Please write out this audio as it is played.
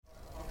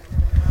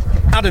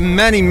Adam,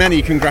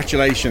 many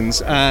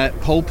congratulations.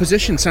 Pole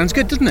position sounds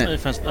good, doesn't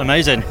it? It's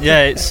amazing.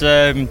 Yeah, it's.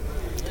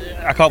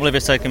 I can't believe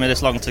it's taken me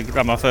this long to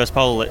grab my first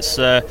pole. It's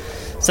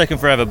taken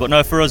forever, but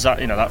no, for us,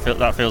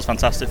 that feels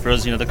fantastic for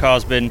us. The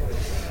car's been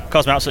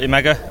absolutely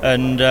mega,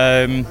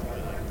 and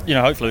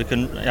hopefully we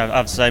can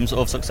have the same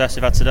sort of success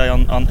we've had today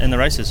in the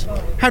races.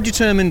 How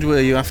determined were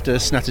you after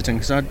Snetterton?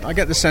 Because I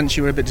get the sense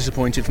you were a bit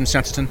disappointed from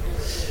Snetterton.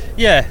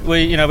 Yeah,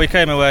 we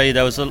came away.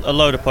 There was a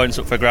load of points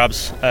up for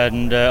grabs,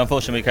 and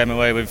unfortunately we came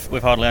away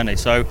with hardly any.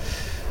 So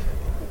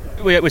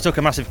we took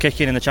a massive kick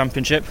in the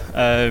championship,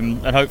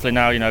 and hopefully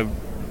now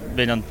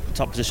being on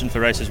top position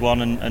for races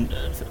 1 and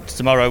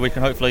tomorrow we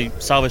can hopefully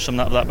salvage some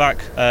of that back.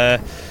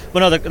 But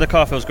no, the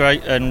car feels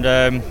great, and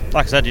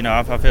like I said,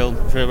 I feel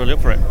really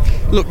up for it.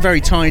 Look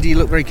very tidy,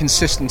 look very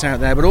consistent out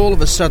there, but all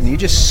of a sudden you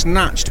just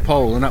snatched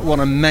pole in that one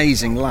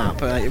amazing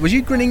lap. Was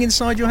you grinning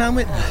inside your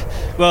helmet?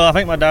 Well, I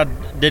think my dad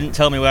didn't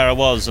tell me where I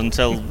was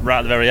until right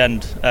at the very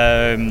end.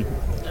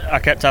 I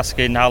kept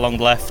asking how long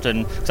left,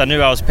 and cause I knew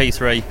I was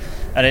P3,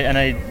 and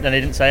he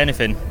didn't say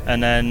anything,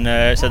 and then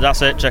he said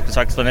that's it, check the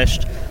tag's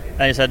finished,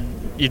 and he said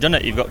you've done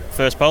it, you've got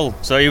first pole.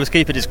 So he was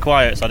keeping his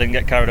quiet, so I didn't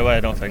get carried away, I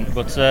don't think.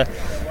 But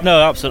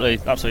no, absolutely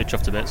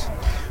chuffed to bits.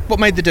 What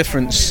made the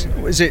difference?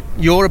 Was it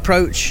your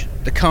approach,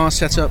 the car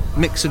setup,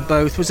 mix of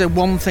both? Was there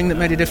one thing that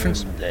made a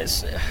difference?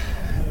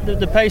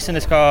 The pace in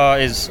this car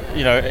is,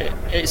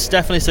 it's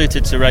definitely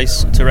suited to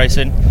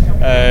racing.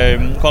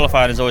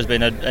 Qualifying has always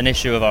been an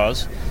issue of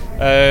ours.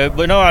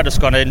 But no, I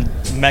just gone in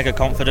mega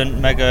confident,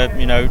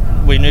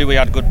 we knew we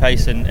had good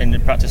pace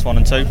in practice 1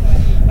 and 2,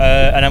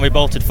 and then we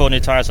bolted 4 new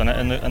tyres on it,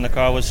 and the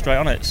car was straight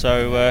on it.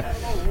 So,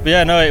 but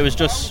yeah, no, it was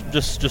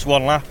just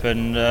one lap,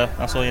 and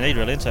that's all you need,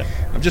 really, isn't it?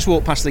 I've just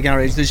walked past the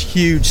garage. There's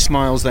huge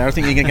smiles there. I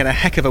think you're going to get a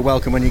heck of a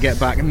welcome when you get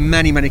back.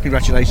 Many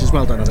congratulations.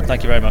 Well done, Adam.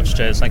 Thank you very much.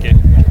 Cheers. Thank you.